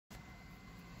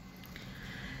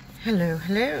Hello,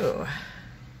 hello.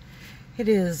 It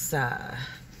is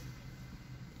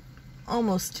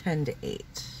almost 10 to 8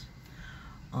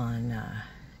 on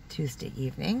Tuesday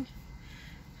evening,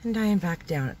 and I am back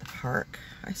down at the park.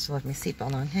 I still have my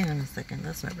seatbelt on. Hang on a second,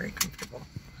 that's not very comfortable.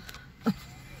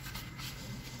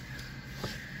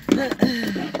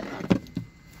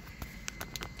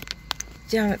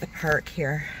 Down at the park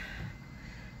here.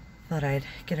 Thought I'd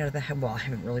get out of the house. Well, I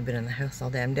haven't really been in the house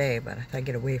all damn day, but I thought I'd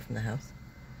get away from the house.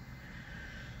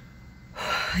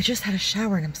 I just had a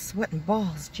shower and I'm sweating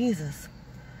balls, Jesus.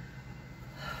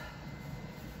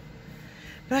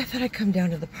 But I thought I'd come down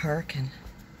to the park and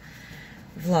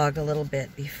vlog a little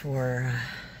bit before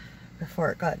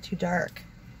it got too dark.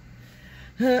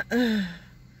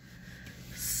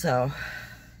 So,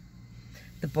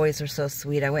 the boys are so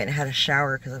sweet. I went and had a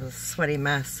shower because I was a sweaty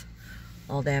mess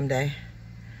all damn day.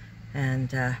 And,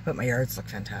 but my yards look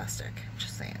fantastic,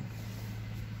 just saying.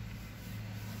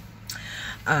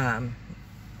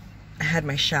 I had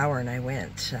my shower and I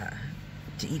went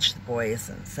to each of the boys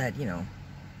and said, you know,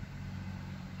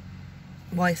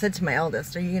 well, I said to my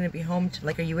eldest, are you going to be home,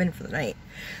 are you in for the night?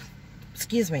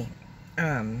 Excuse me.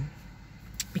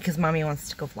 Because mommy wants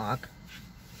to go vlog.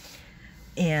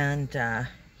 And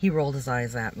he rolled his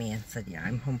eyes at me and said, yeah,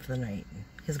 I'm home for the night. And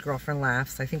his girlfriend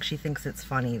laughs. I think she thinks it's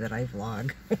funny that I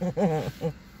vlog.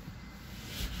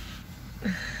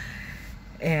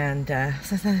 And so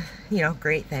I said, you know,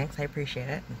 great, thanks, I appreciate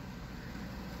it.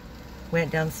 Went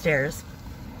downstairs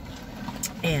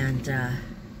and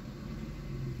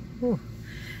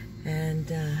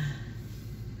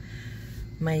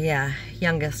my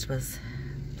youngest was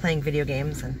playing video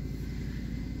games, and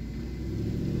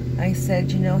I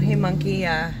said, you know, hey monkey,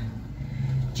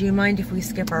 do you mind if we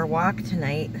skip our walk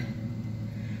tonight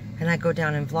and I go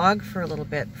down and vlog for a little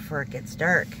bit before it gets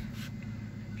dark?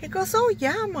 He goes, oh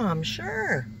yeah, Mom,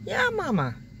 sure. Yeah,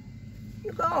 Mama.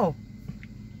 You go.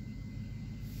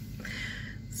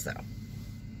 So,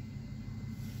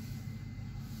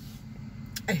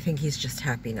 I think he's just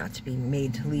happy not to be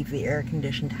made to leave the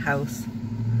air-conditioned house.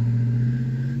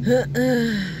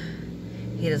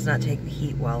 He does not take the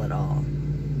heat well at all.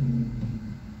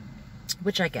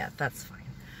 Which I get, that's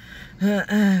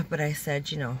fine. But I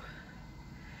said, you know,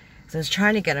 so I was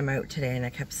trying to get him out today, and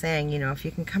I kept saying, you know, if you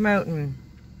can come out and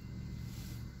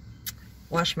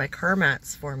wash my car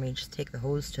mats for me, just take the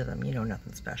hose to them, you know,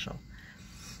 nothing special.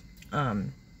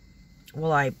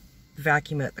 Well, I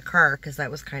vacuum out the car, because that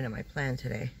was kind of my plan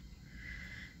today.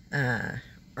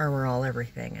 Armor all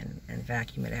everything and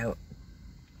vacuum it out.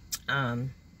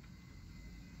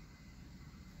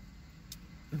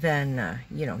 Then,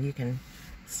 you know, you can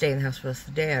stay in the house for the rest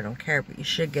of the day, I don't care, but you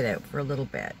should get out for a little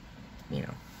bit, you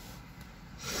know.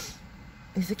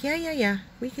 He's like, yeah,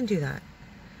 we can do that.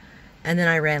 And then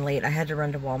I ran late. I had to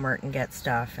run to Walmart and get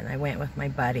stuff, and I went with my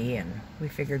buddy, and we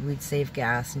figured we'd save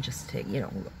gas and just take, you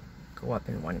know, go up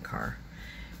in one car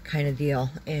kind of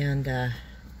deal. And that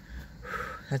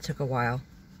took a while.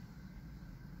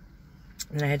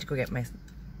 And I had to go get my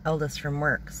eldest from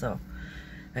work, so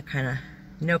that kind of,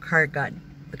 the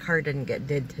car didn't get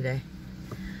did today.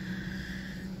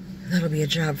 That'll be a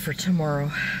job for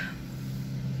tomorrow.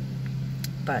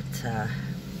 But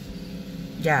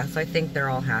yeah, so I think they're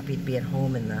all happy to be at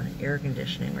home in the air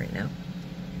conditioning right now.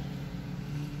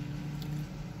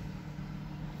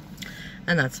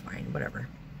 And that's fine, whatever.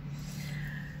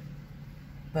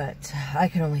 But I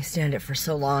can only stand it for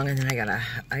so long, and then I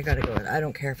gotta go. I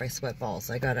don't care if I sweat balls.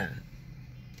 I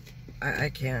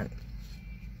can't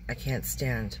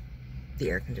stand the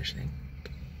air conditioning.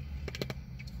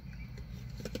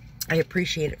 I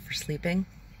appreciate it for sleeping,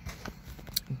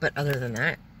 but other than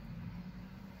that,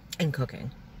 and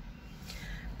cooking.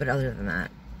 But other than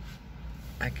that,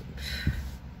 I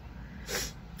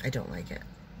don't like it.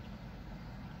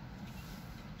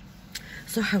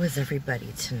 So how is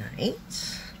everybody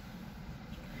tonight?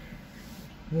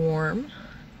 Warm.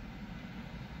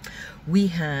 We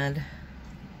had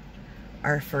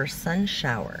our first sun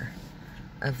shower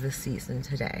of the season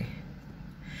today.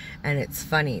 And it's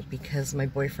funny because my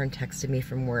boyfriend texted me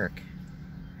from work.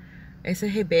 I said,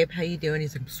 hey babe, how you doing?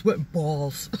 He's like, I'm sweating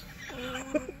balls.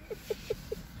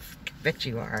 Bet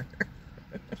you are.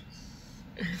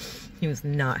 He was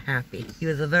not happy. He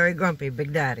was a very grumpy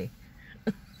big daddy.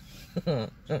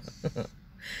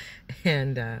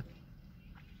 And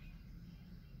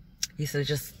he said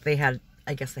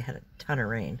I guess they had a ton of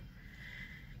rain.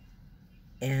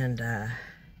 And he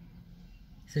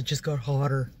said, it just got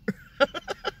hotter.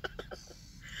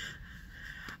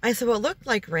 I said, well, it looked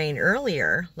like rain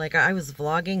earlier. Like, I was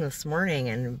vlogging this morning,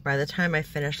 and by the time I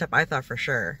finished up, I thought for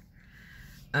sure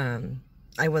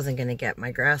I wasn't going to get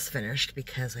my grass finished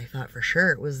because I thought for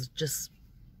sure it was just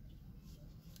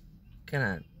going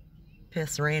to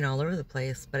piss rain all over the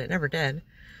place, but it never did.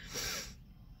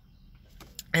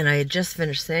 And I had just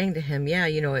finished saying to him, yeah,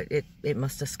 you know, it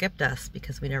must have skipped us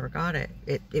because we never got it.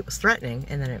 It was threatening,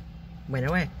 and then it went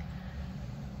away.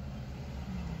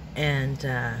 And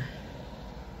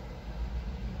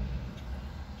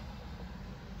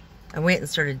I went and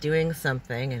started doing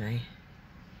something, and I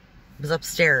was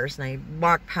upstairs, and I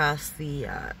walked past the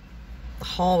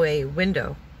hallway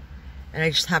window, and I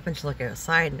just happened to look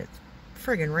outside, and it's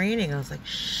friggin' raining. I was like,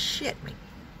 shit, my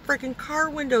friggin' car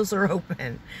windows are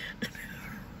open.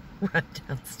 Run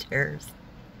downstairs,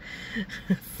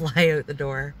 fly out the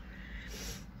door,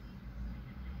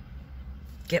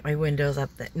 get my windows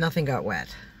up, that nothing got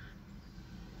wet.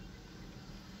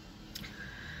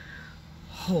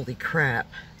 Holy crap.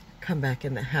 Come back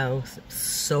in the house, it's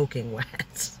soaking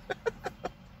wet.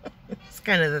 It's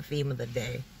kind of the theme of the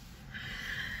day.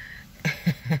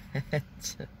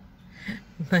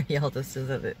 My eldest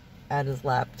is at his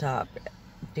laptop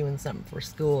doing something for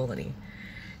school, and he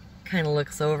kind of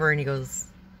looks over and he goes,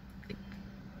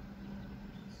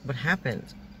 what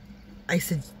happened? I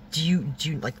said, do you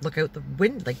like look out the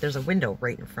window? Like there's a window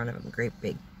right in front of him, a great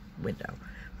big window.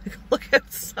 Like, look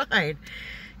outside.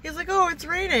 He's like, oh, it's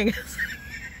raining.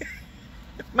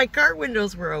 My car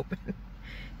windows were open.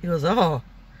 He goes, oh,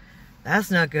 that's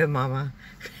not good, Mama.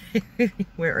 He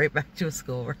went right back to his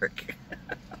schoolwork.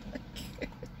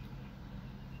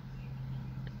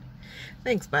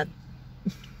 Thanks, bud.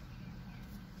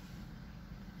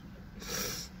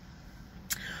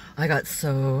 I got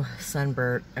so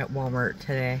sunburnt at Walmart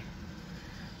today.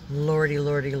 Lordy,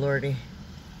 lordy, lordy.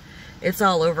 It's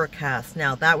all overcast.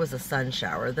 Now, that was a sun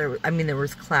shower. There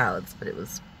was clouds, but it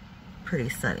was pretty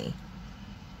sunny.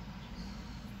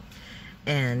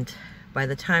 And by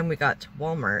the time we got to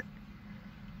Walmart,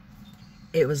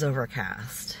 it was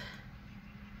overcast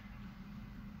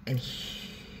and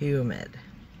humid.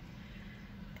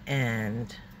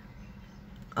 And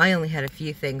I only had a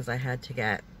few things I had to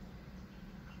get.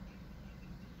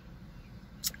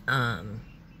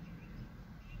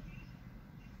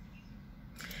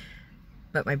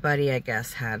 But my buddy, I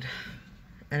guess, had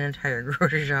an entire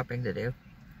grocery shopping to do.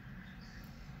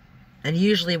 And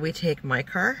usually we take my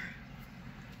car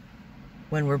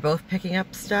when we're both picking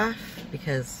up stuff,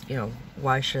 because, you know,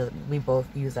 why should we both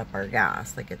use up our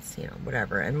gas? Like, it's, you know,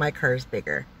 whatever. And my car is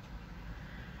bigger.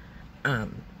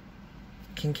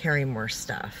 Can carry more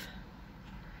stuff.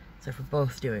 So if we're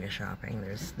both doing a shopping,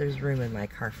 there's room in my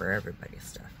car for everybody's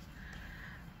stuff.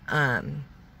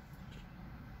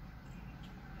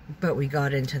 But we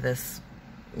got into this,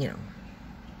 you know,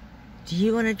 do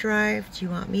you want to drive? Do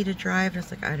you want me to drive? And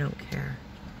it's like, I don't care.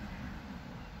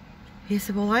 He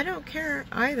said, well, I don't care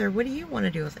either. What do you want to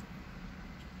do? I was like,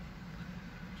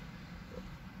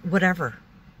 whatever.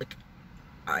 Like,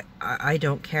 I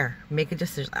don't care. Make a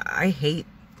decision. I hate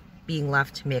being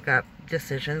left to make up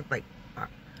decisions. Like,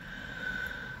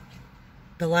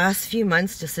 the last few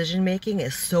months, decision making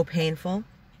is so painful.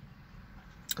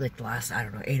 Like the last, I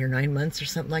don't know, 8 or 9 months or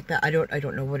something like that. I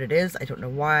don't know what it is. I don't know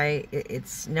why.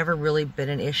 It's never really been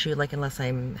an issue, like, unless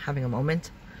I'm having a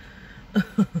moment.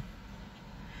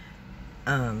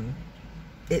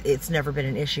 It's never been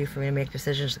an issue for me to make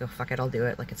decisions. Just go, fuck it, I'll do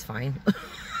it. Like, it's fine.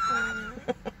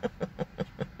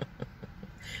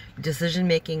 Decision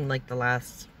making, like the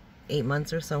last 8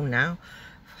 months or so now.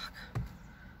 Fuck.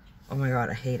 Oh my God,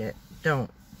 I hate it. Don't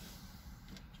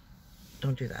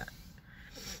do that.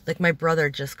 Like, my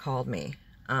brother just called me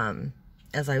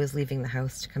as I was leaving the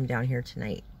house to come down here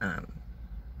tonight.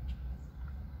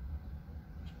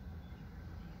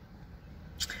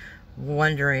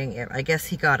 Wondering if, I guess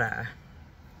he got a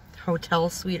hotel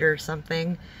suite or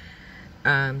something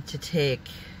to take.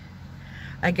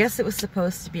 I guess it was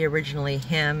supposed to be originally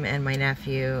him and my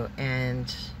nephew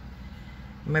and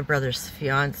my brother's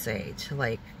fiance to,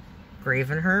 like,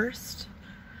 Gravenhurst.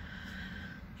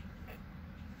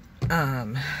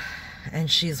 And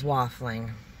she's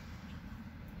waffling.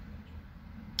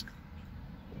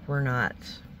 We're not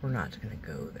gonna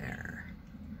go there.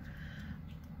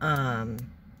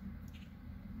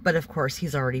 But of course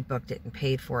he's already booked it and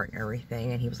paid for it and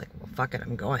everything, and he was like, well, fuck it,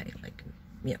 I'm going. Like,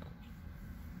 you know,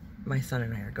 my son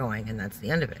and I are going, and that's the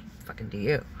end of it. Fucking do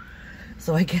you.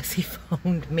 So I guess he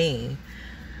phoned me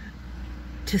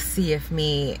to see if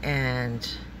me and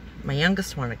my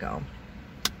youngest want to go.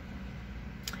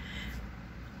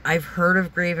 I've heard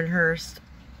of Gravenhurst.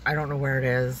 I don't know where it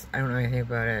is. I don't know anything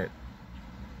about it.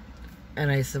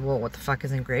 And I said, well, what the fuck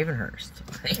is in Gravenhurst?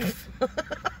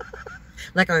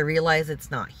 Like, I realize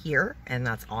it's not here, and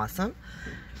that's awesome.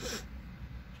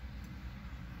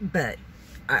 But,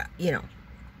 you know,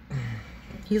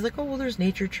 he's like, oh, well, there's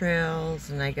nature trails,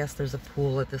 and I guess there's a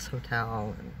pool at this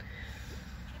hotel, and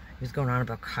he was going on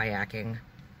about kayaking.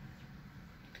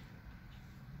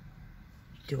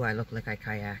 Do I look like I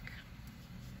kayak?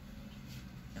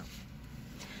 No.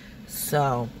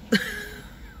 So,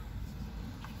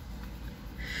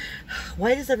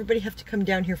 why does everybody have to come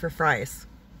down here for fries?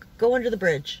 Go under the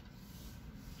bridge.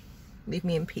 Leave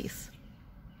me in peace.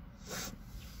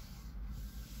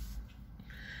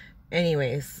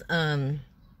 Anyways,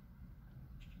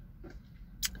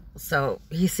 so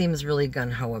he seems really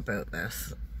gung-ho about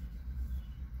this.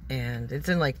 And it's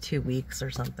in like 2 weeks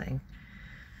or something.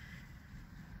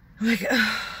 I'm like,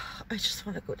 oh, I just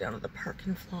want to go down to the park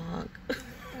and vlog.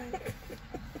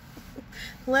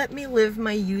 Let me live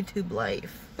my YouTube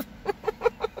life.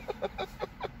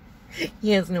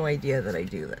 He has no idea that I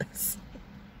do this.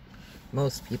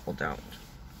 Most people don't.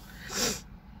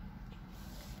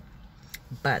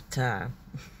 But, I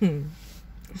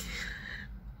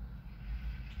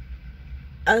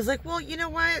was like, well, you know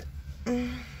what?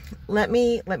 Let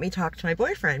me talk to my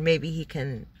boyfriend. Maybe he'd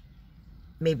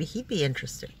be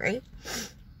interested, right?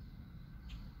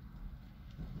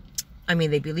 I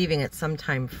mean, they'd be leaving it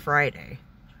sometime Friday.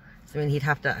 So, I mean, he'd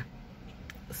have to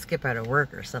skip out of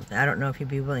work or something. I don't know if he'd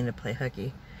be willing to play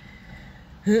hooky.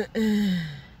 I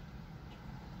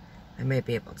might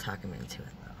be able to talk him into it,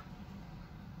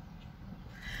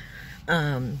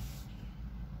 though.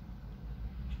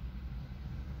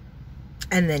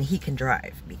 And then he can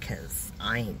drive, because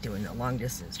I ain't doing no long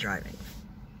distance driving.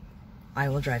 I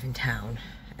will drive in town,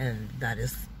 and that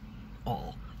is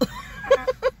all.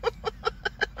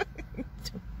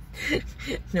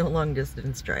 No long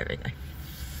distance driving. I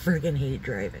friggin' hate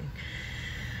driving.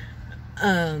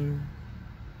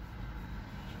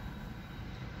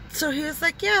 So he was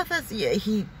like, yeah,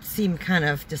 he seemed kind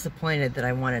of disappointed that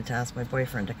I wanted to ask my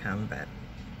boyfriend to come, but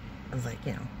I was like,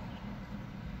 you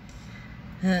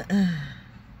know,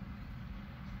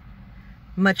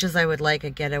 much as I would like a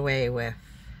getaway with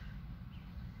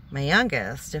my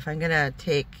youngest, if I'm gonna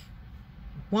take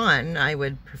one, I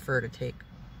would prefer to take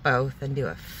both and do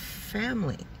a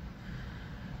family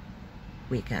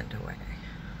weekend away.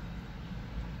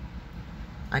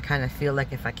 I kind of feel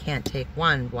like if I can't take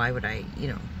one, why would I, you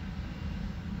know,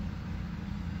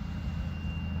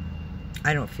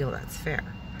 I don't feel that's fair.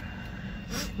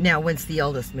 Now, once the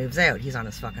eldest moves out, he's on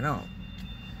his fucking own.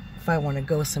 If I want to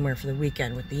go somewhere for the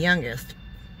weekend with the youngest,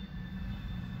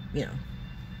 you know,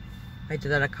 I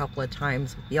did that a couple of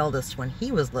times with the eldest when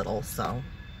he was little, so.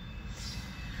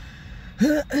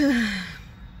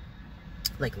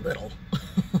 Like little.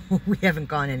 We haven't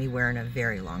gone anywhere in a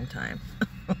very long time.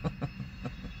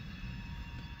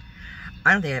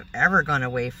 I don't think I've ever gone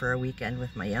away for a weekend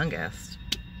with my youngest.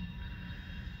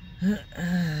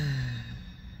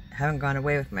 Haven't gone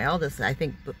away with my eldest. I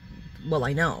think, well,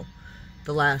 I know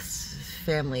the last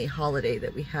family holiday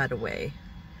that we had away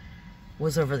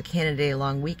was over the Canada Day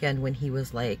long weekend when he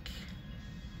was like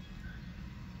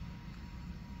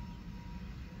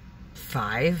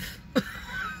 5.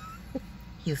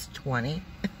 He was 20.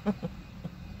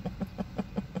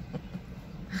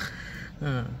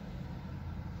 But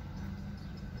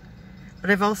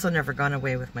I've also never gone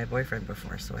away with my boyfriend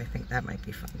before, so I think that might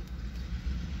be fun.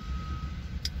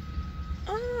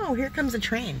 Oh, here comes a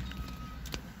train.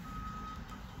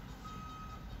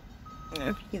 I don't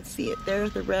know if you can see it there,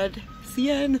 the red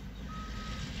CN.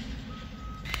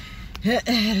 It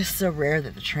is so rare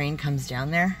that the train comes down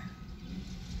there.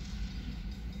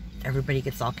 Everybody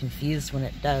gets all confused when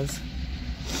it does.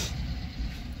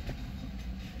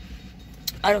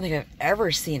 I don't think I've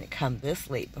ever seen it come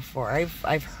this late before.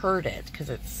 I've heard it, because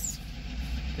it's,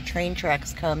 the train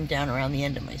tracks come down around the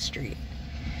end of my street.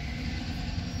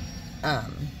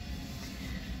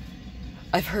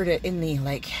 I've heard it in the,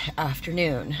 like,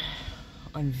 afternoon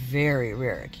on very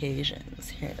rare occasions.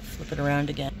 Here, flip it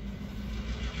around again.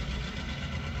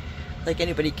 Like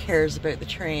anybody cares about the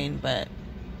train, but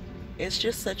it's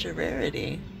just such a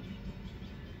rarity.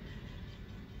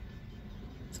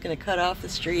 It's gonna cut off the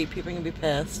street. People are gonna be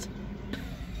pissed.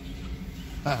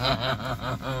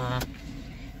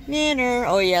 Nanner.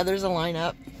 Oh yeah, there's a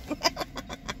lineup.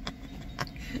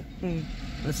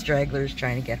 The stragglers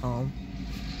trying to get home.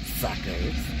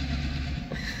 Suckers.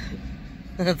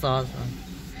 That's awesome.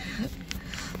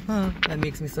 Oh, that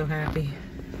makes me so happy.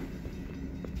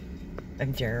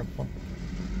 I'm terrible.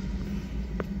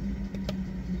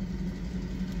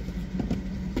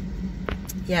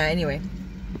 Yeah, anyway.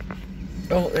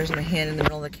 Oh, there's my hand in the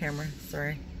middle of the camera.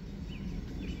 Sorry.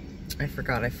 I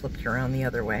forgot I flipped around the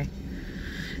other way.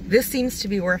 This seems to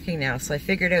be working now, so I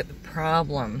figured out the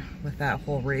problem with that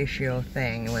whole ratio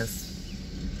thing. It was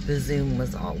the zoom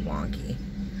was all wonky.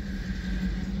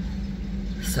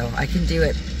 So I can do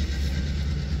it.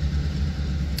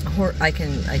 I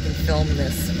can film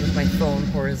this with my phone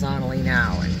horizontally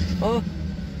now. And oh,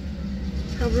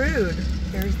 how rude!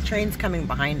 There's trains coming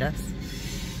behind us.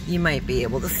 You might be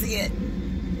able to see it.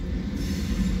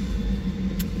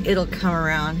 It'll come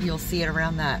around. You'll see it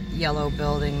around that yellow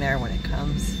building there when it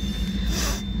comes.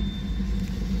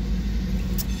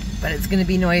 But it's going to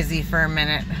be noisy for a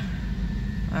minute.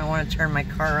 I want to turn my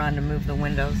car on to move the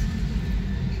windows.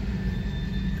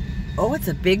 Oh, it's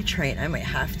a big train. I might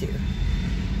have to.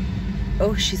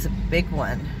 Oh, she's a big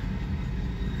one.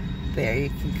 There, you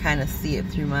can kind of see it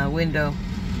through my window.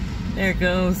 There it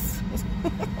goes.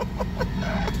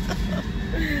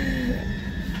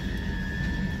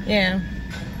 Yeah.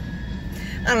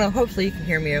 I don't know, hopefully you can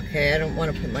hear me okay. I don't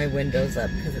want to put my windows up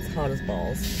because it's hot as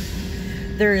balls.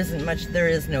 There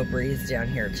is no breeze down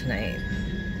here tonight.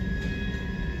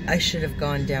 I should have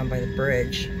gone down by the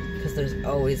bridge because there's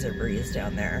always a breeze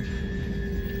down there.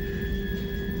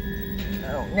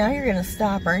 Oh, now you're gonna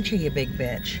stop, aren't you, you big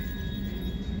bitch?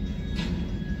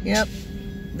 Yep.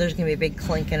 There's gonna be a big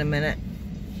clink in a minute.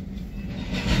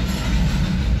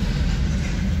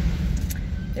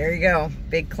 There you go,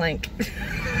 big clink.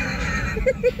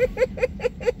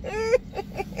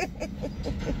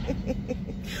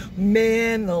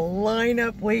 Man, the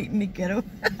lineup waiting to get him.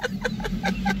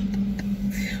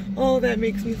 Oh, that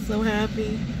makes me so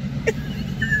happy.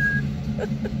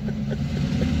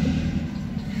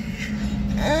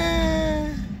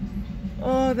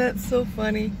 Oh, that's so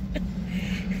funny.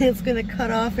 It's gonna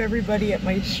cut off everybody at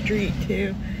my street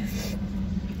too.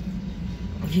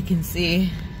 You can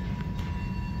see.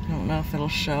 I don't know if it'll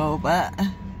show, but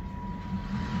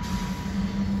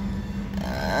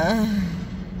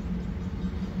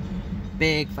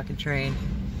big fucking train.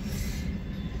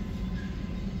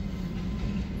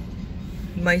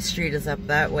 My street is up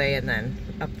that way and then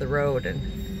up the road, and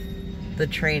the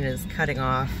train is cutting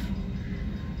off.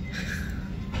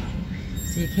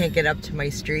 So you can't get up to my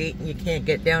street and you can't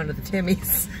get down to the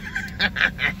Timmy's.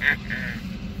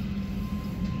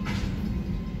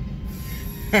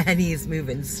 And he's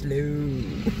moving slow.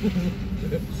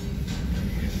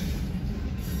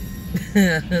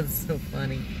 That's so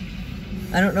funny.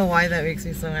 I don't know why that makes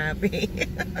me so happy.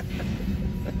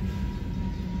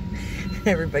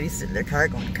 Everybody's sitting in their car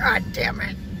going, God damn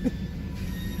it.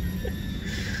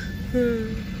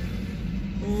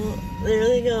 Oh, there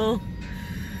they go.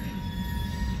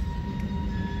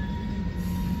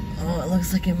 Oh, it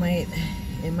looks like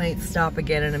it might stop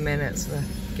again in a minute, so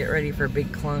get ready for a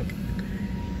big clunk.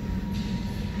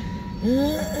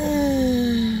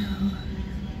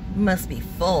 Must be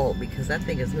full because that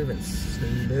thing is moving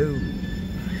slow.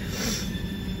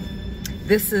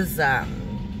 This is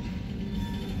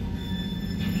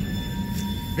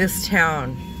this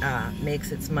town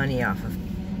makes its money off of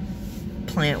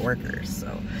plant workers, so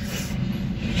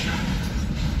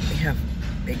we have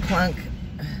Big Clunk.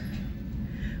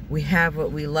 We have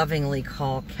what we lovingly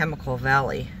call Chemical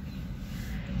Valley,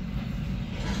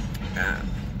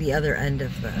 the other end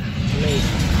of the lake.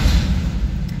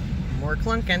 More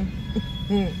clunking.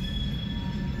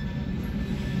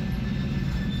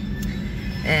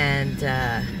 And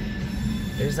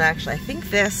there's actually, I think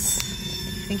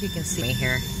you can see me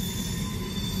here.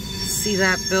 See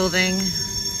that building?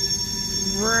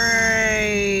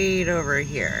 Right over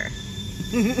here.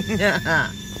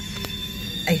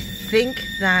 I think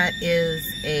that is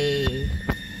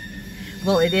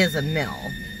well, it is a mill.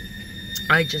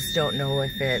 I just don't know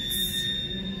if it's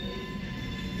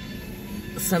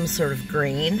some sort of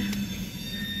grain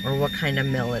or what kind of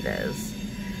mill it is.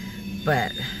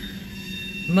 But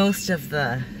most of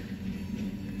the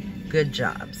good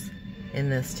jobs in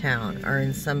this town are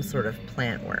in some sort of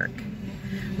plant work.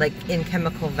 Like in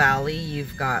Chemical Valley,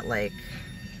 you've got like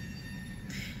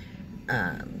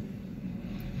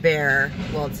Bear.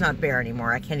 Well, it's not Bear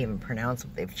anymore. I can't even pronounce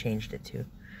what they've changed it to.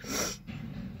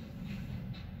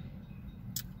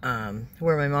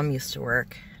 Where my mom used to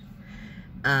work.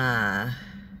 It's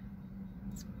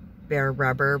Bear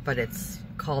Rubber, but it's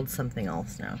called something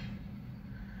else now.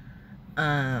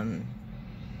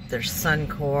 There's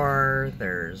Suncor,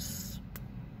 there's,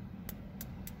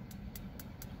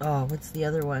 oh, what's the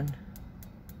other one?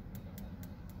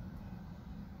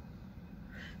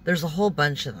 There's a whole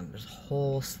bunch of them. There's a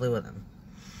whole slew of them.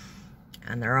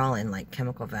 And they're all in, like,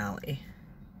 Chemical Valley.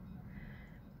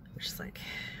 Which is like,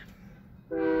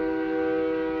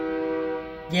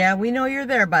 yeah, we know you're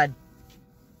there, bud.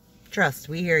 Trust,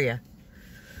 we hear you.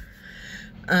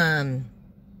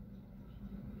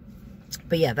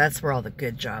 But yeah, that's where all the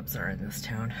good jobs are in this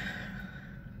town.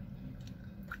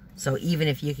 So even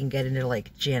if you can get into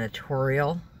like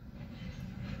janitorial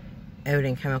out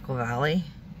in Chemical Valley,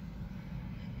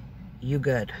 you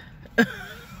good.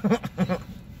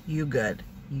 You good.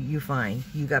 You fine.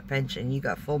 You got pension. You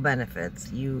got full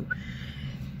benefits. You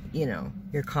know,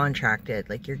 you're contracted.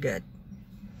 Like, you're good.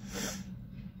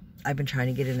 I've been trying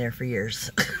to get in there for years.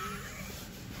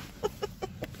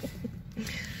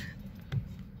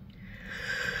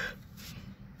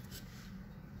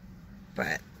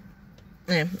 But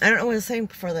yeah, I don't know what I was saying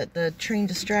before that. The train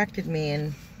distracted me,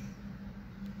 and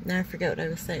now I forget what I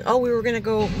was saying. Oh, we were gonna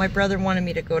go. My brother wanted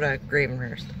me to go to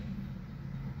Gravenhurst,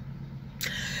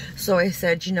 so I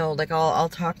said, you know, like I'll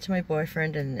talk to my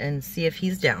boyfriend and see if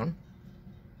he's down,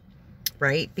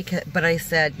 right? But I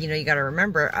said, you know, you got to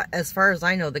remember, as far as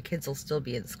I know, the kids will still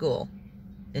be in school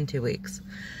in 2 weeks,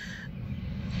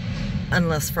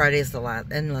 unless that Friday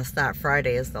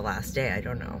is the last day. I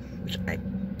don't know, which I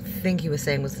think he was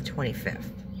saying was the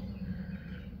 25th.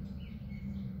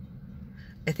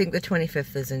 I think the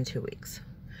 25th is in 2 weeks.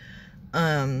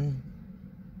 And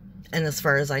as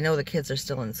far as I know, the kids are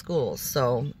still in school.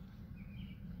 So,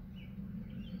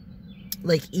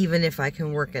 like, even if I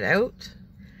can work it out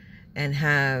and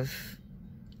have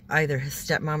either his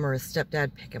stepmom or his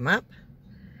stepdad pick him up,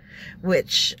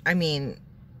 which, I mean,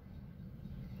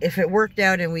 if it worked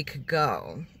out and we could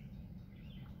go,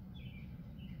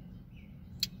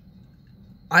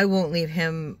 I won't leave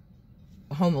him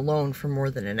home alone for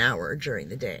more than an hour during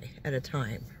the day at a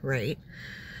time, right?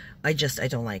 I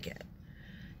don't like it.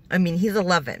 I mean, he's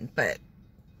 11, but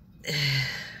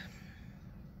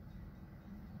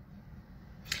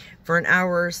for an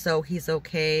hour or so, he's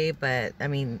okay. But, I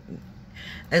mean,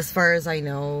 as far as I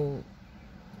know,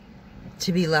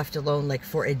 to be left alone, like,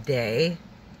 for a day,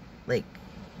 like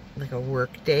a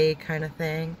work day kind of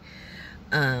thing,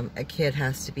 a kid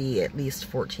has to be at least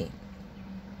 14.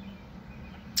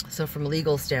 So from a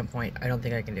legal standpoint, I don't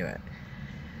think I can do it.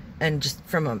 And just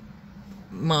from a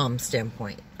mom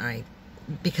standpoint,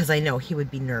 because I know he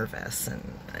would be nervous, and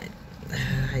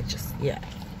I just, yeah.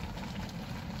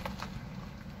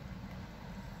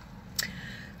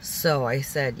 So I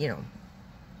said, you know,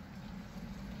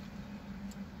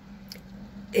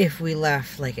 if we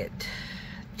left like at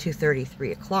 2:30,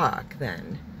 3 o'clock,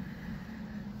 then,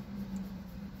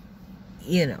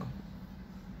 you know,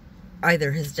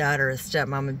 either his dad or his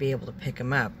stepmom would be able to pick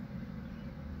him up,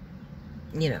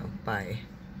 you know, by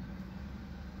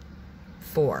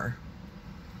 4,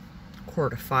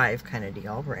 4:45 kind of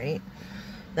deal, right?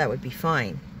 That would be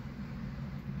fine.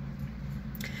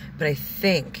 But I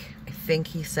think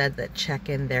he said that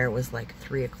check-in there was like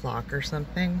 3 o'clock or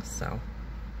something. So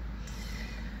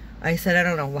I said, I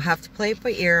don't know. We'll have to play it by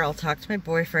ear. I'll talk to my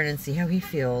boyfriend and see how he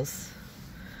feels.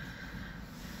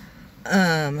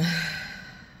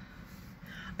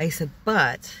 I said,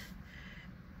 but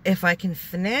if I can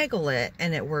finagle it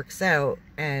and it works out,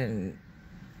 and,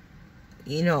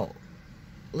 you know,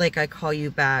 like, I call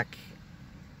you back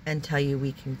and tell you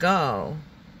we can go,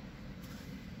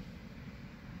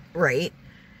 right?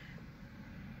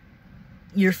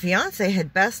 Your fiance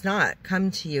had best not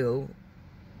come to you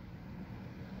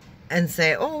and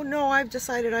say, oh no, I've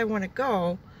decided I want to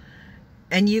go,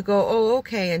 and you go, oh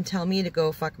okay, and tell me to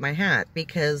go fuck my hat,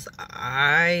 because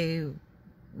I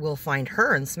will find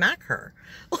her and smack her.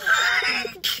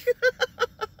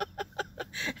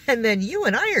 And then you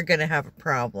and I are going to have a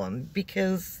problem,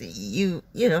 because you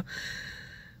know,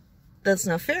 that's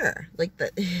not fair. Like,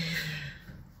 that,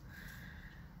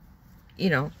 you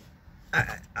know,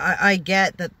 I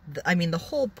get that. I mean, the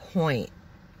whole point,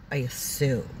 I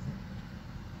assume,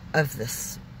 of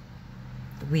this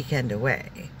weekend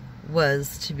away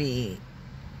was to be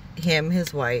him,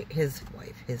 his wife, his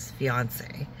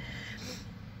fiance,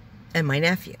 and my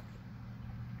nephew,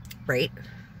 right?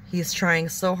 He's trying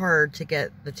so hard to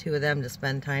get the two of them to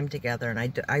spend time together,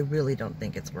 and I really don't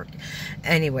think it's working.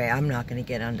 Anyway, I'm not going to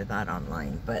get into that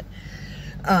online, but,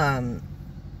 and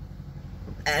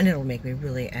it'll make me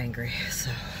really angry,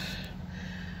 so,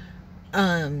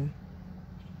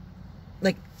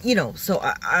 like, you know, so,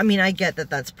 I mean, I get that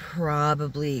that's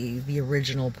probably the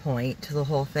original point to the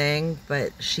whole thing,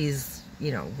 but she's,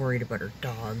 you know, worried about her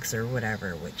dogs or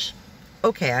whatever, which,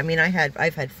 okay, I mean,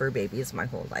 I've had fur babies my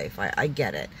whole life. I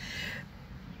get it.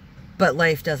 But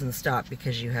life doesn't stop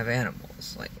because you have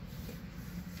animals. Like,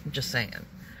 I'm just saying.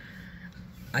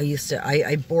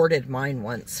 I boarded mine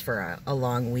once for a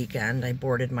long weekend. I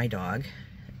boarded my dog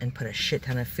and put a shit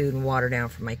ton of food and water down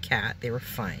for my cat. They were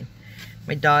fine.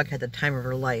 My dog had the time of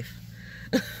her life.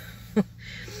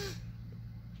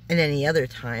 And any other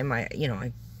time, I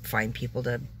find people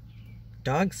to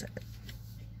dog sit.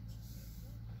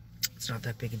 It's not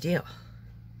that big a deal.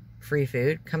 Free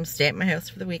food. Come stay at my house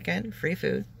for the weekend. Free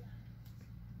food.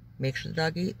 Make sure the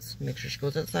dog eats. Make sure she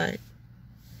goes outside.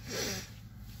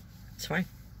 It's fine.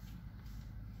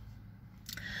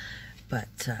 But,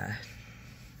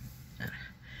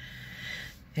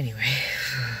 anyway.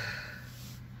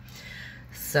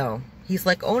 So, he's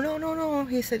like, oh, no.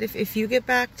 He said, if you get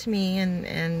back to me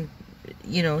and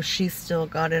you know, she's still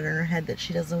got it in her head that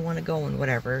she doesn't want to go and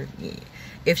whatever.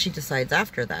 If she decides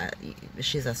after that,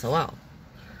 she's SOL.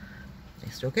 I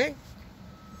said, okay.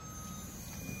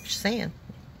 Just saying.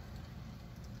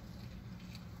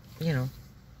 You know,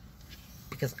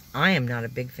 because I am not a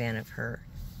big fan of her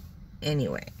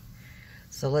anyway.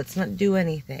 So let's not do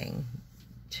anything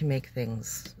to make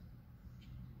things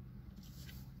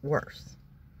worse.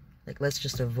 Like, let's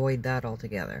just avoid that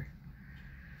altogether.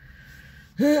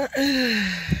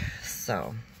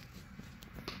 So,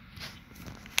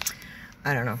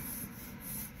 I don't know.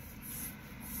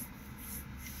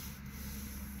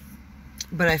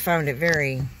 But I found it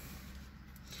very,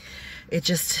 it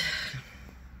just,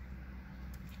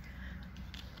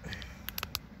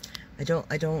 I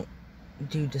don't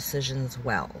do decisions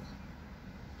well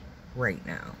right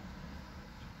now.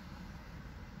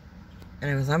 And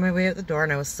I was on my way out the door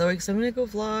and I was so excited. I'm gonna go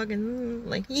vlog and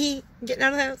like, I'm getting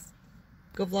out of the house.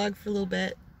 Go vlog for a little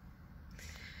bit.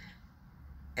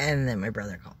 And then my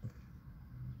brother called.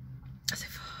 I said,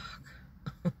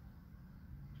 fuck.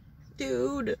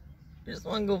 Dude, I just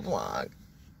want to go vlog.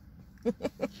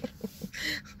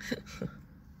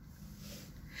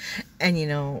 And you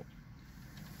know,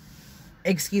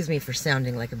 excuse me for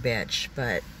sounding like a bitch,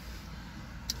 but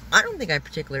I don't think I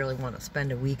particularly want to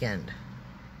spend a weekend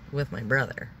with my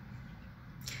brother.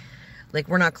 Like,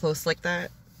 we're not close like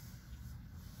that.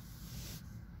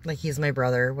 Like, he's my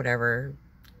brother, whatever.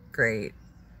 Great.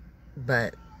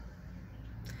 But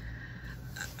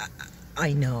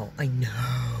I know.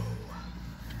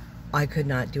 I could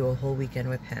not do a whole weekend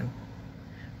with him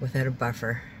without a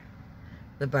buffer.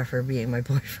 The buffer being my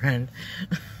boyfriend.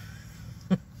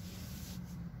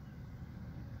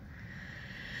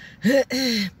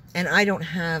 And I don't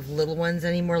have little ones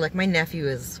anymore. Like, my nephew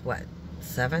is, what,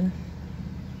 7?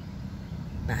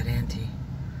 Bad auntie.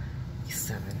 He's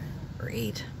 7 or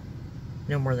 8.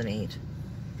 No more than 8.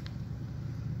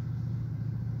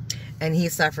 And he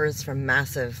suffers from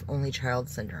massive only child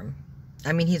syndrome.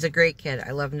 I mean, he's a great kid.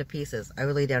 I love him to pieces. I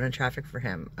would lay down in traffic for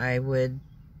him. I would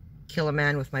kill a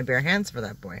man with my bare hands for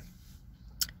that boy.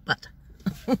 But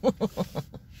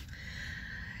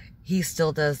he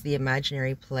still does the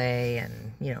imaginary play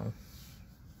and, you know,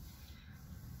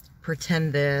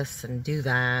 pretend this and do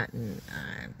that. And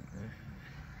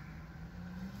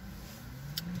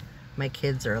my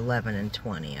kids are 11 and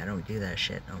 20. I don't do that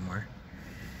shit no more.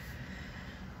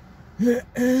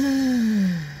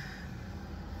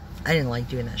 I didn't like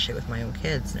doing that shit with my own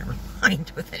kids. Never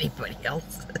mind with anybody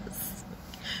else's.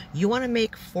 You want to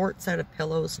make forts out of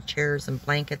pillows and chairs and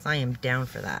blankets? I am down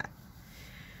for that.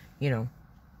 You know,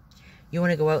 you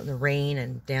want to go out in the rain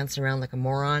and dance around like a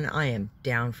moron? I am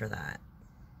down for that.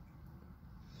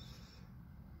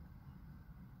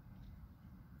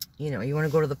 You know, you want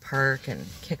to go to the park and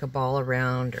kick a ball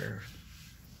around or,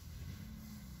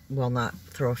 well, not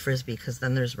throw a frisbee because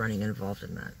then there's running involved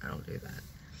in that. I don't do that.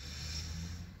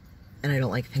 And I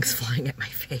don't like things flying at my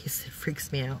face. It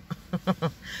freaks me out.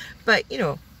 But, you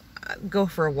know, go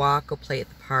for a walk, go play at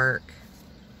the park.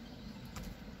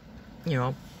 You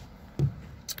know,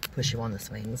 push you on the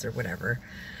swings or whatever.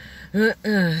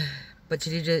 But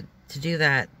to do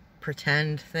that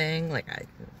pretend thing, like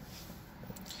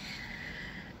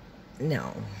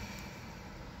no,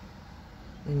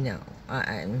 yeah,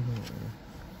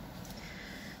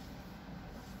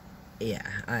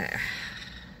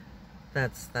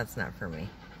 that's not for me.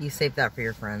 You save that for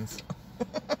your friends.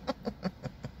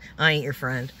 I ain't your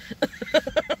friend.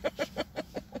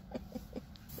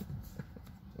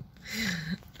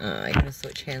 I'm gonna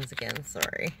switch hands again,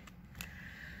 sorry.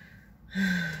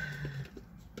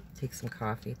 Take some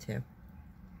coffee too.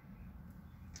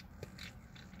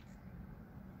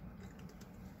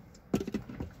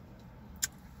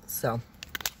 So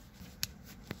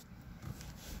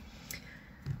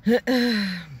I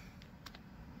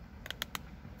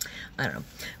don't know.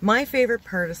 My favorite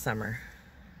part of summer,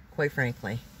 quite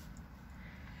frankly,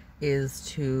 is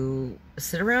to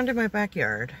sit around in my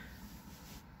backyard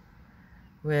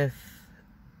with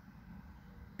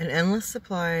an endless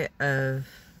supply of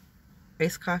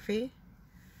iced coffee,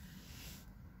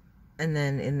 and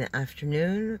then in the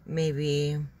afternoon,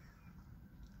 maybe,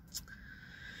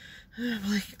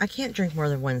 like, I can't drink more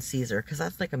than one Caesar because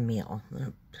that's like a meal.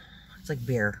 It's like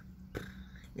beer. You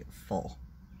get full.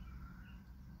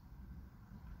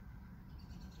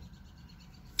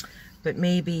 But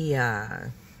maybe,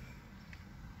 I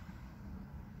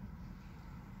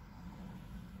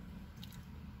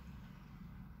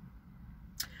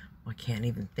can't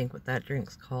even think what that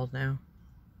drink's called now.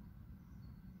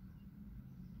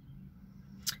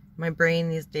 My brain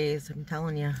these days, I'm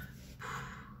telling you.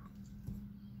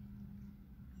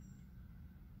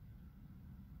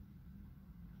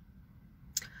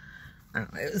 I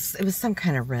don't know, it was some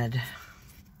kind of red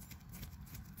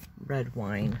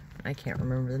wine. I can't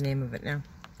remember the name of it now.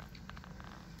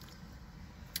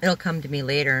 It'll come to me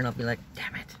later and I'll be like,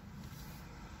 damn it.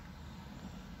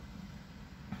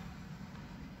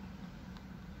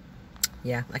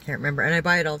 Yeah, I can't remember. And I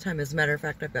buy it all the time. As a matter of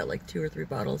fact, I've got like 2 or 3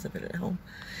 bottles of it at home.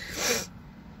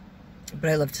 But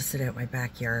I love to sit out in my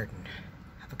backyard and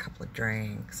have a couple of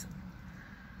drinks, and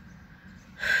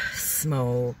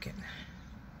smoke, and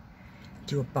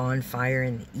do a bonfire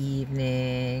in the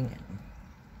evening, and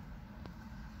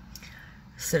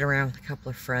sit around with a couple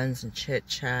of friends and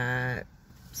chit-chat.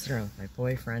 Sit around with my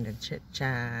boyfriend and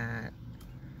chit-chat.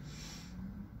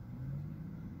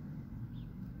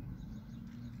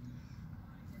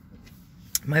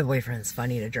 My boyfriend's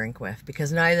funny to drink with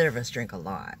because neither of us drink a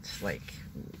lot. Like,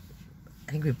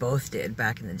 I think we both did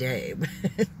back in the day.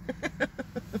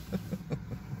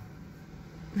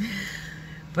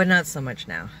 But not so much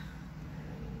now.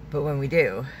 But when we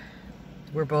do,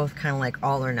 we're both kind of like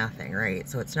all or nothing, right?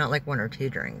 So it's not like 1 or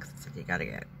 2 drinks. It's like you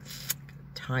gotta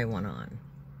tie one on.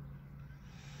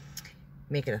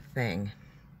 Make it a thing.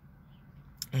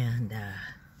 And,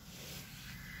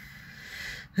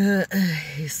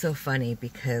 he's so funny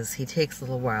because he takes a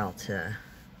little while to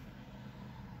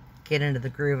get into the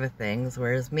groove of things,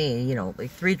 whereas me, you know, like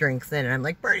 3 drinks in and I'm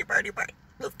like, party, party, party,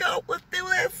 let's go, let's do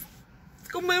this, let's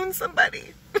go moon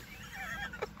somebody.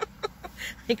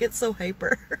 I get so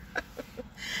hyper.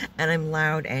 And I'm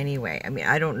loud anyway. I mean,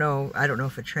 I don't know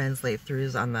if it translates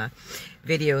through on the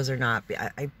videos or not.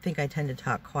 I think I tend to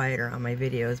talk quieter on my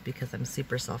videos because I'm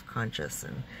super self-conscious,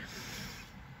 and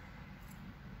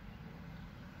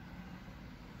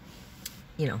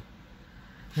you know,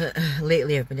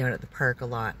 lately I've been down at the park a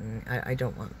lot, and I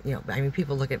don't want, you know, I mean,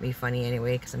 people look at me funny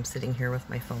anyway because I'm sitting here with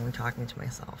my phone talking to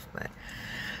myself, but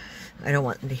I don't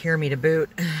want them to hear me to boot.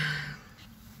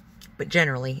 But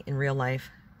generally, in real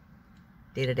life,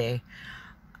 day to day,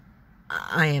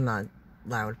 I am a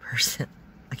loud person.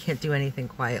 I can't do anything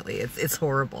quietly. It's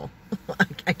horrible.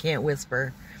 I can't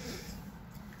whisper.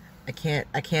 I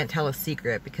can't tell a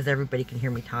secret because everybody can hear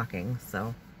me talking,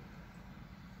 so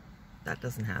that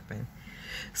doesn't happen.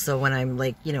 So when I'm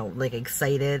like, you know, like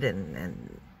excited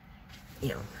and you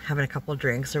know, having a couple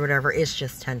drinks or whatever, it's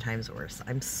just 10 times worse.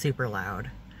 I'm super loud.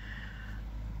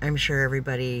 I'm sure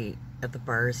everybody at the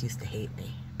bars used to hate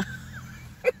me.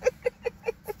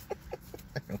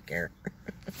 I don't care.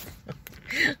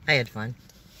 I had fun.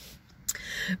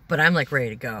 But I'm like ready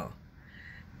to go.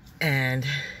 And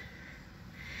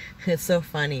it's so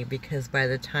funny because by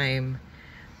the time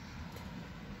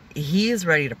he's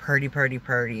ready to party, party,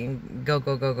 party, and go,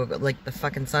 go, go, go, go, like the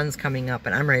fucking sun's coming up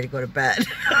and I'm ready to go to bed.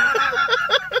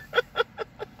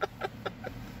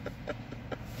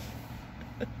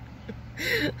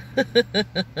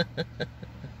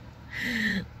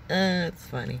 It's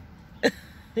funny.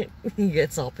 He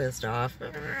gets all pissed off.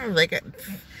 Like,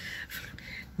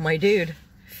 my dude,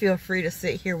 feel free to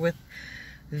sit here with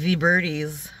the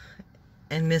birdies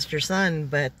and Mr. Sun,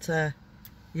 but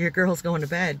your girl's going to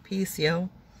bed. Peace, yo.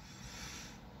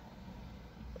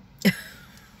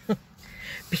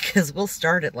 Because we'll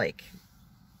start at like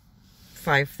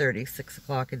 5:30, 6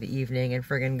 o'clock in the evening and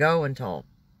friggin' go until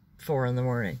 4 in the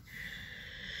morning.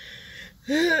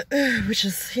 Which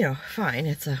is, you know, fine.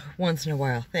 It's a once in a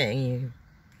while thing. You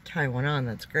tie one on,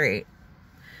 that's great.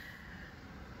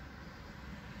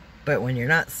 But when you're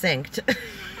not synced,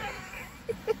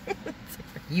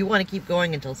 you want to keep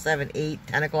going until 7, 8,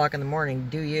 10 o'clock in the morning,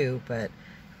 do you, but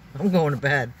I'm going to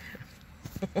bed.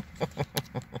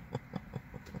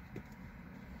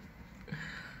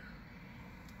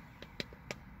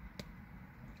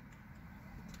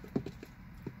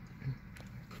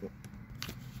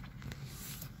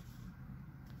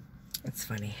 It's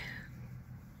funny.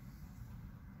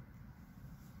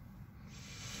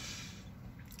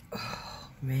 Oh,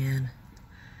 man.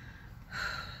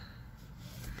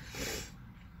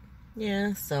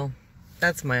 Yeah, so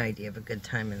that's my idea of a good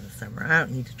time in the summer. I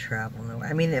don't need to travel. No,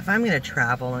 I mean, if I'm going to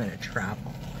travel, I'm going to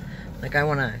travel. Like, I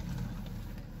want to,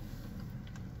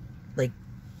 like,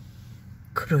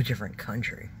 go to a different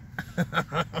country.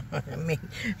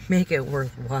 Make it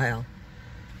worthwhile.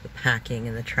 the packing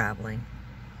and the traveling.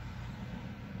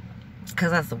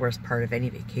 Because that's the worst part of any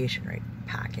vacation, right?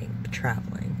 Packing, the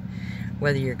traveling.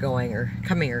 Whether you're going or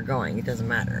coming or going, it doesn't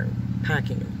matter.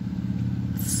 Packing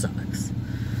sucks.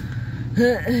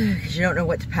 Because you don't know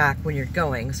what to pack when you're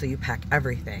going, so you pack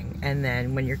everything. And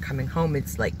then when you're coming home,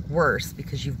 it's like worse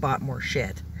because you've bought more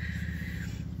shit.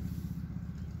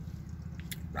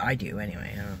 I do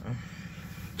anyway, I don't know.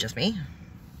 Just me?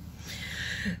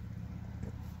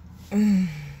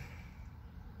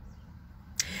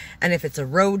 And if it's a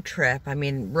road trip, I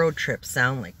mean, road trips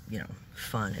sound like, you know,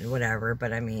 fun and whatever,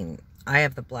 but I mean, I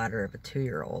have the bladder of a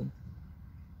 2-year-old,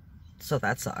 so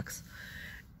that sucks.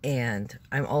 And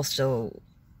I'm also,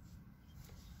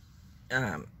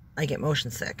 I get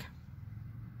motion sick.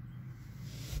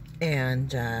 And,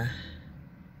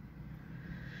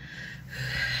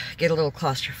 get a little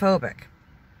claustrophobic.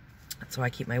 That's why I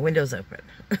keep my windows open.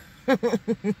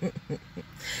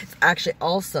 It's actually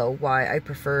also why I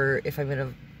prefer, if I'm in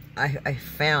a, I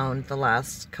found the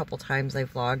last couple times I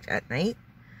vlogged at night,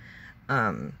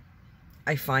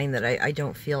 I find that I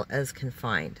don't feel as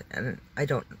confined, and I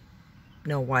don't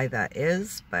know why that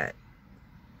is, but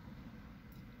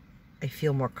I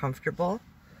feel more comfortable.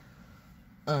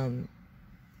 I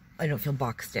don't feel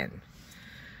boxed in,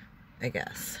 I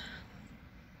guess.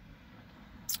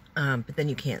 But then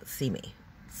you can't see me,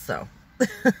 so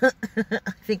I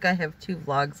think I have 2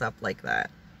 vlogs up like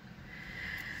that.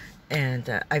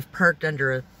 And I've parked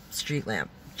under a street lamp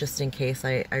just in case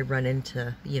I run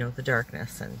into, you know, the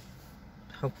darkness, and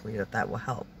hopefully that will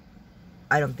help.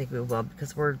 I don't think we will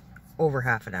because we're over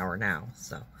half an hour now,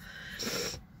 so,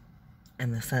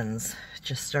 and the sun's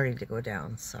just starting to go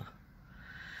down, so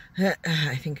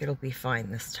I think it'll be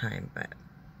fine this time. But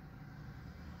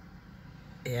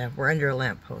yeah, we're under a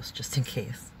lamppost just in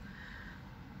case,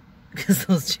 because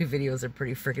those 2 videos are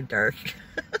pretty freaking dark.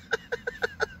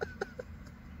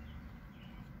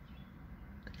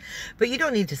 But you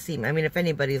don't need to see me. I mean, if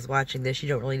anybody's watching this, you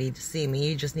don't really need to see me.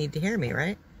 You just need to hear me,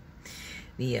 right?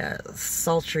 The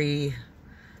sultry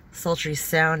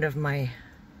sound of my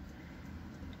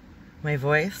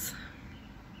voice.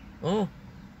 Oh,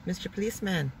 Mr.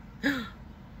 Policeman. I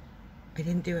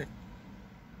didn't do it.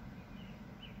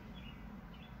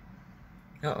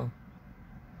 Uh-oh.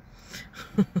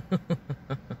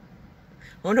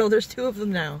 Oh no, there's 2 of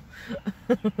them now.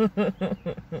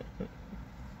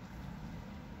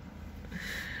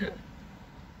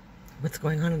 What's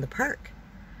going on in the park?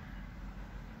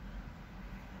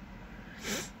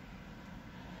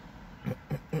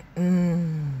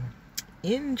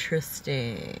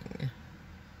 Interesting.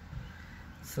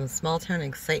 Some small town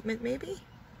excitement, maybe?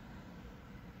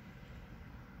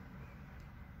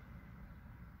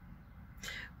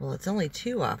 Well, it's only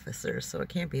 2 officers, so it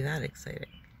can't be that exciting.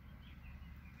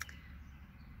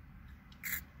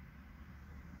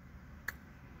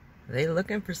 Are they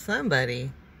looking for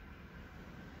somebody?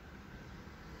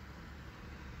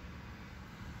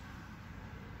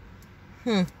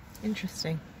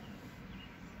 Interesting.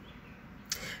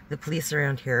 The police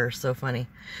around here are so funny.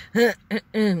 They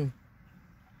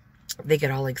get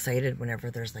all excited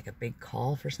whenever there's like a big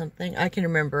call for something. I can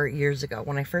remember years ago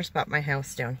when I first bought my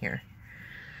house down here.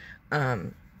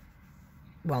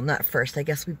 Well, not first. I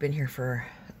guess we've been here for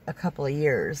a couple of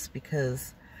years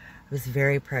because I was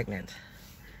very pregnant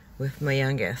with my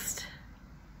youngest.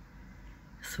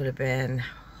 This would have been...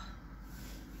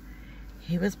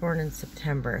 He was born in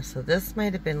September, so this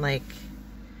might have been like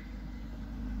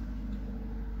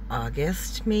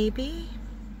August, maybe?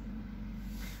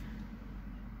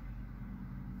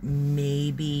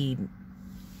 Maybe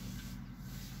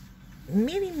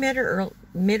mid or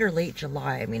late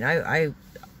July. I mean, I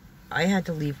had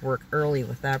to leave work early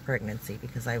with that pregnancy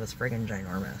because I was friggin'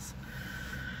 ginormous.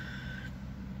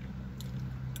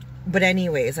 But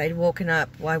anyways, I'd woken up,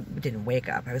 well, I didn't wake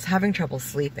up. I was having trouble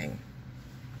sleeping.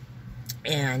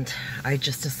 And I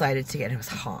just decided to get, it was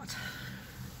hot.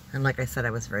 And like I said, I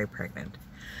was very pregnant.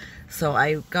 So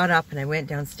I got up and I went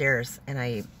downstairs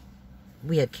and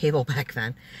we had cable back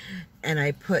then. And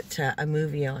I put a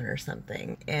movie on or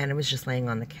something. And I was just laying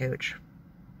on the couch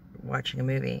watching a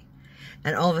movie.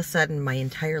 And all of a sudden, my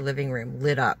entire living room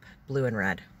lit up blue and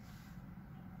red.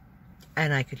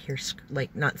 And I could hear,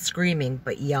 like, not screaming,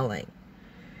 but yelling.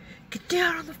 Get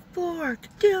down on the floor!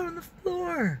 Get down on the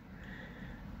floor!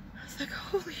 I was like,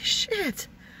 holy shit.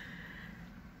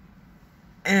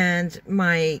 And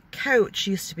my couch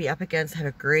used to be up against, had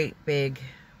a great big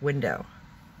window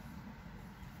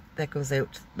that goes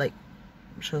out, like,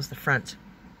 shows the front.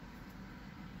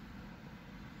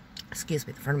 Excuse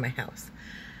me, the front of my house.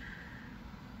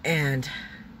 And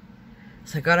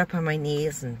So I got up on my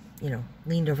knees and, you know,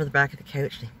 leaned over the back of the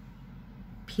couch and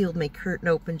peeled my curtain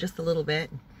open just a little bit.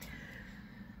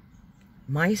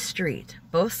 My street,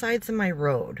 both sides of my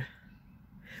road,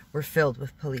 were filled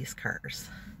with police cars.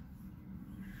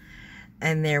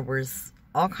 And there was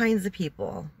all kinds of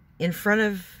people in front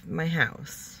of my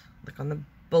house, like on the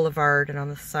boulevard and on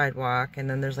the sidewalk, and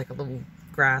then there's like a little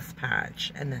grass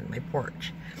patch, and then my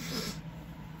porch.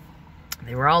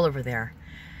 They were all over there,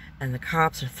 and the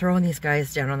cops are throwing these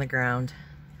guys down on the ground,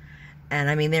 and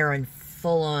I mean, they were in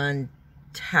full-on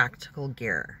tactical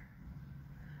gear.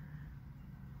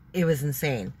 It was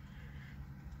insane.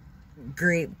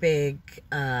 Great big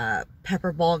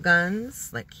pepper ball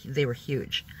guns, like they were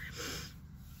huge.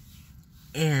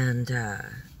 And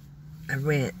I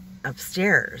went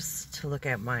upstairs to look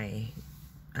at my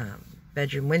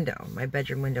bedroom window. My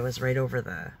bedroom window is right over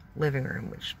the living room,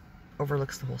 which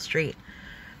overlooks the whole street.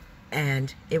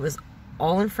 And it was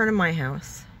all in front of my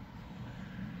house.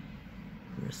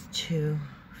 There's 2,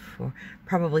 4,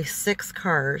 probably 6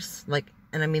 cars, like,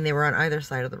 and I mean, they were on either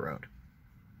side of the road.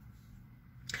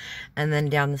 And then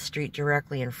down the street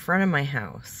directly in front of my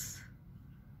house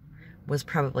was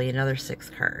probably another 6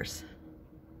 cars.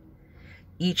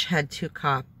 Each had 2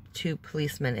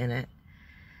 policemen in it.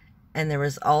 And there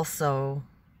was also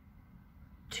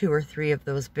 2 or 3 of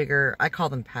those bigger, I call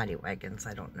them paddy wagons.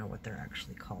 I don't know what they're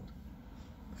actually called.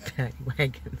 Paddy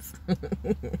wagons.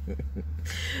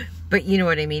 But you know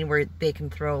what I mean, where they can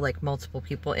throw like multiple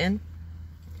people in.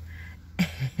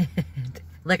 And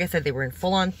like I said, they were in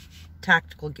full-on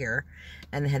tactical gear,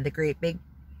 and they had the great big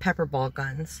pepper ball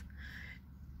guns,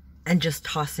 and just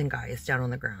tossing guys down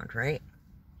on the ground, right?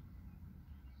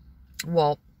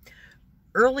 Well,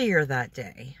 earlier that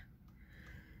day,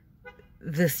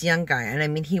 this young guy, and I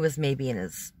mean, he was maybe in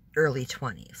his early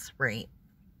 20s, right?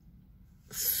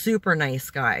 Super nice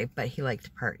guy, but he liked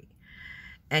to party.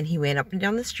 And he went up and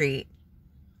down the street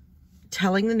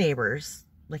telling the neighbors,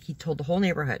 like he told the whole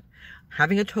neighborhood,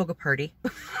 having a toga party.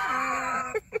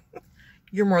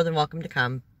 You're more than welcome to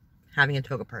come, having a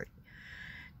toga party.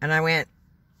 And I went,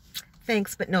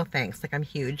 thanks, but no thanks. Like, I'm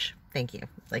huge. Thank you.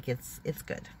 Like, it's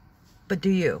good. But do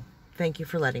you? Thank you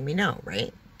for letting me know,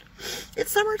 right?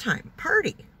 It's summertime.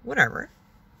 Party. Whatever.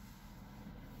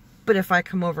 But if I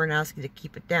come over and ask you to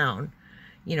keep it down,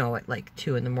 you know, at like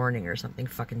 2 in the morning or something,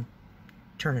 fucking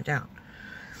turn it down.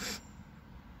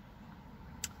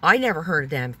 I never heard a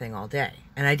damn thing all day.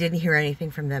 And I didn't hear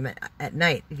anything from them at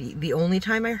night. The only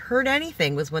time I heard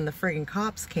anything was when the friggin'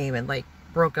 cops came and, like,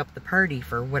 broke up the party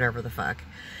for whatever the fuck.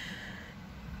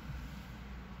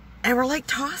 And we're, like,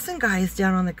 tossing guys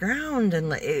down on the ground. And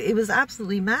like, it was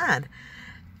absolutely mad.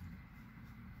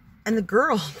 And the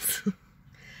girls,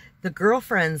 the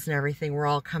girlfriends and everything were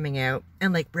all coming out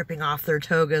and, like, ripping off their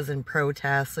togas in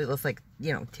protest. So it looks like,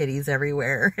 you know, titties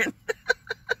everywhere.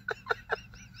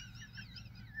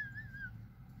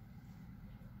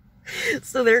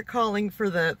 So they're calling for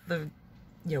the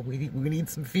you know, we need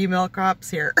some female cops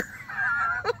here.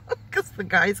 Because the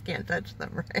guys can't touch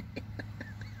them, right?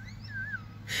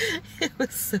 It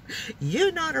was so,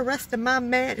 you're not arresting my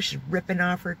man. She's ripping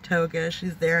off her toga.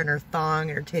 She's there in her thong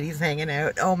and her titties hanging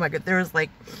out. Oh my God, there was like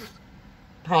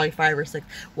probably 5 or 6,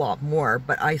 well, more,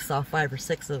 but I saw 5 or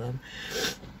 6 of them.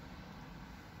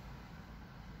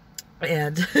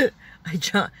 And I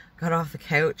got off the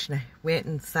couch and I went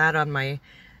and sat on my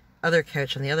other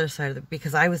couch on the other side of the,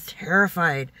 because I was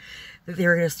terrified that they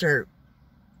were going to start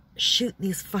shooting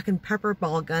these fucking pepper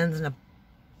ball guns and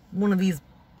one of these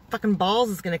fucking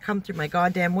balls is going to come through my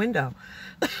goddamn window.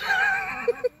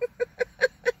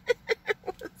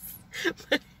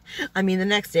 I mean, the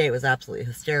next day it was absolutely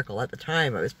hysterical. At the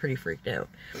time, I was pretty freaked out.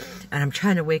 And I'm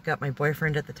trying to wake up my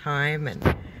boyfriend at the time, and,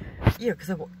 you know,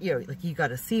 because, you know, like, you got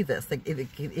to see this. Like,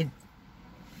 it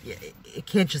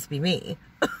can't just be me.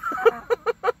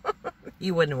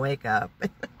 You wouldn't wake up.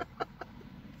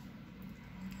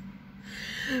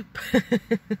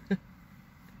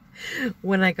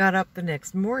 When I got up the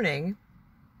next morning,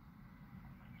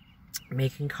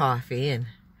 making coffee and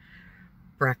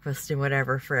breakfast and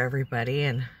whatever for everybody,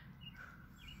 and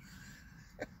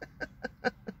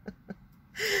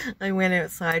I went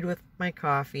outside with my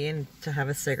coffee and to have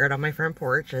a cigarette on my front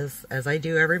porch, as I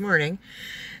do every morning,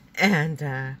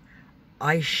 and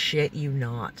I shit you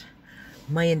not,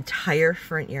 my entire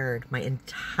front yard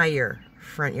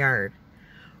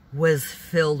was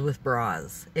filled with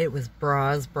bras. It was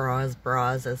bras, bras,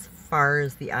 bras as far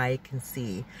as the eye can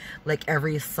see. Like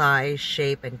every size,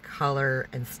 shape, and color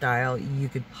and style you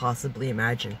could possibly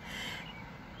imagine.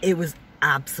 It was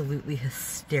absolutely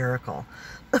hysterical.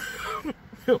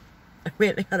 I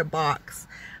went and got a box,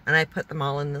 and I put them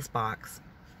all in this box.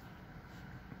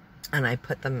 And I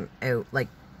put them out, like,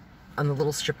 on the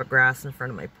little strip of grass in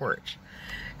front of my porch.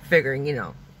 Figuring, you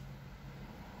know,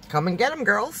 come and get them,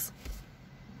 girls.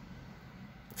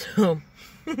 So,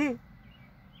 I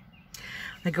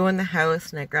go in the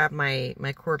house and I grab my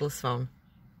cordless phone.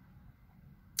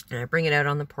 And I bring it out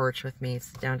on the porch with me,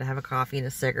 sit down to have a coffee and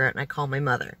a cigarette, and I call my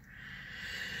mother.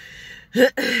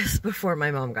 It's before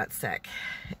my mom got sick.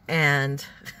 And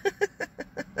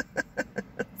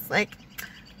it's like,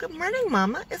 good morning,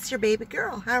 Mama. It's your baby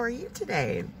girl. How are you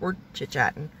today? And we're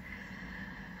chit-chatting.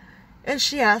 And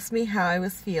she asked me how I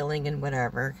was feeling and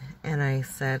whatever. And I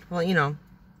said, well, you know,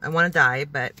 I want to die,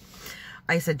 but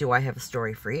I said, do I have a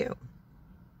story for you?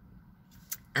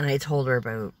 And I told her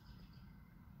about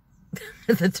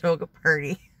the toga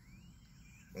party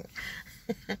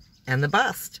and the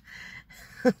bust.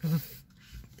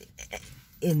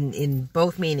 In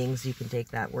both meanings, you can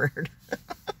take that word.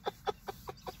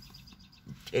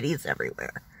 Titties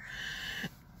everywhere.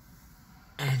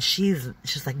 And she's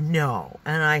like, no.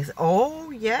 And I said,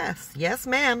 oh, yes. Yes,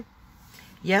 ma'am.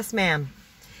 Yes, ma'am.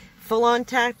 Full-on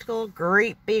tactical,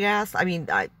 great big ass. I mean,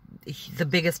 the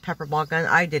biggest pepper ball gun.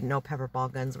 I didn't know pepper ball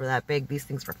guns were that big. These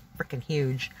things were freaking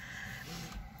huge.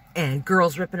 And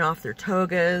girls ripping off their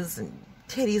togas and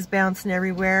titties bouncing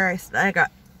everywhere.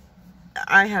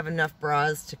 I have enough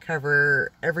bras to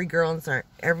cover every girl in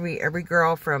every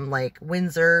girl from like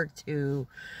Windsor to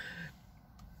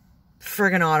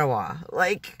friggin' Ottawa.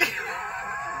 Like,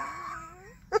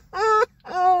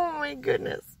 oh my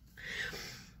goodness.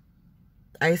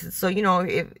 I said, so, you know,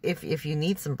 if you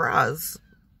need some bras,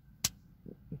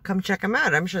 come check them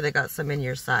out. I'm sure they got some in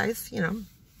your size, you know.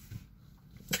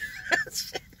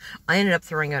 I ended up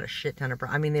throwing out a shit ton of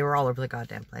bras. I mean, they were all over the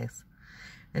goddamn place.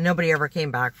 And nobody ever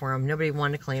came back for them. Nobody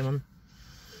wanted to claim them.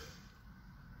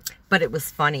 But it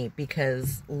was funny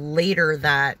because later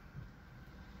that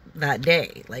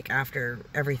day, like after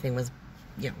everything was,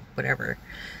 you know, whatever,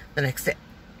 the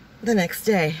next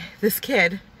day, this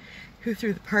kid who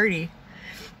threw the party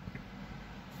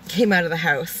came out of the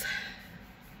house.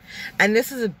 And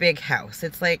this is a big house.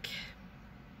 It's like,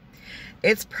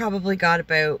 it's probably got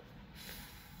about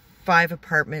 5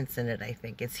 apartments in it, I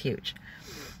think. It's huge.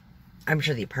 I'm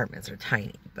sure the apartments are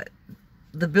tiny, but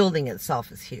the building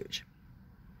itself is huge.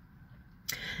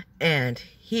 And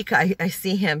I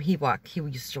see him, he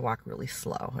used to walk really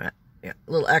slow. A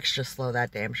little extra slow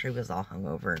that day. I'm sure he was all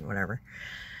hungover and whatever.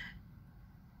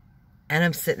 And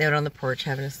I'm sitting out on the porch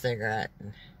having a cigarette.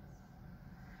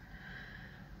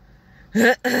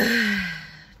 And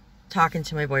talking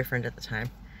to my boyfriend at the time.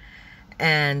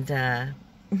 And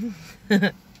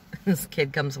this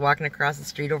kid comes walking across the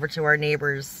street over to our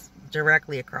neighbors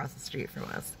directly across the street from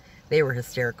us. They were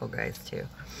hysterical guys too.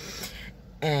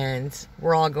 And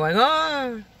we're all going,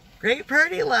 oh, great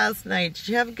party last night. Did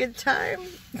you have a good time?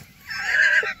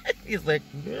 He's like,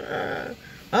 yeah,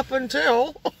 up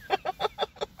until.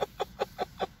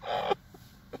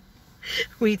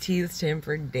 We teased him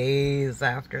for days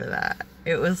after that.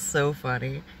 It was so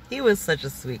funny. He was such a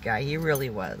sweet guy. He really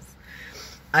was.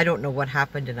 I don't know what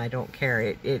happened and I don't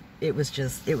care. It was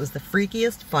the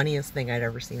freakiest, funniest thing I'd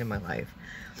ever seen in my life.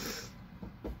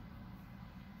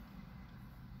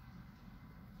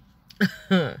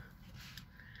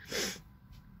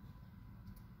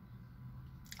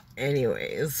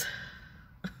 Anyways.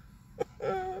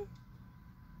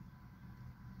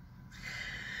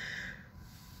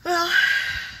 Well,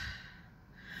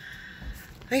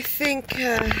 I think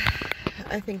I'm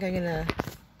gonna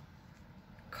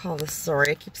call this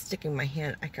sorry. I keep sticking my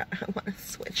hand. I want to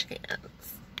switch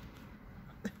hands.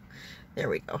 There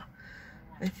we go.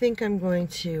 I think I'm going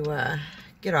to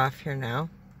get off here now.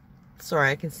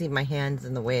 Sorry, I can see my hands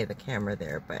in the way of the camera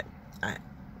there, but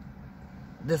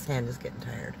this hand is getting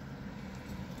tired.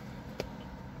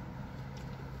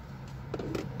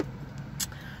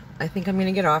 I think I'm going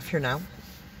to get off here now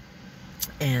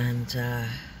and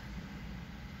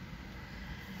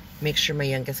make sure my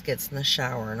youngest gets in the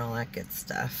shower and all that good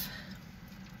stuff.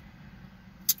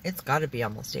 It's got to be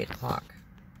almost 8 o'clock.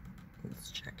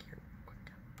 Let's check here real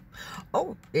quick.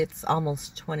 Oh, it's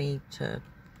almost 20 to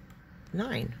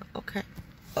 9. Okay.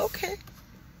 Okay.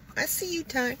 I see you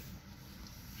time.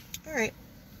 All right.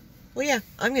 Well, yeah,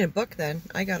 I'm going to book then.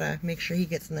 I got to make sure he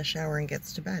gets in the shower and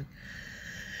gets to bed.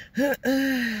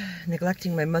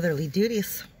 Neglecting my motherly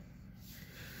duties.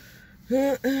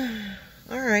 All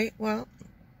right. Well,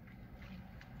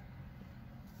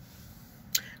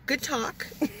 good talk.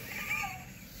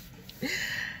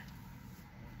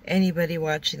 Anybody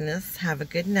watching this, have a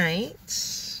good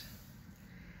night.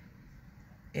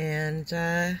 And,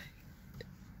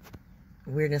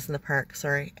 weirdness in the park,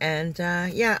 sorry. And,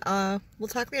 yeah, we'll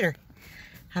talk later.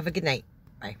 Have a good night.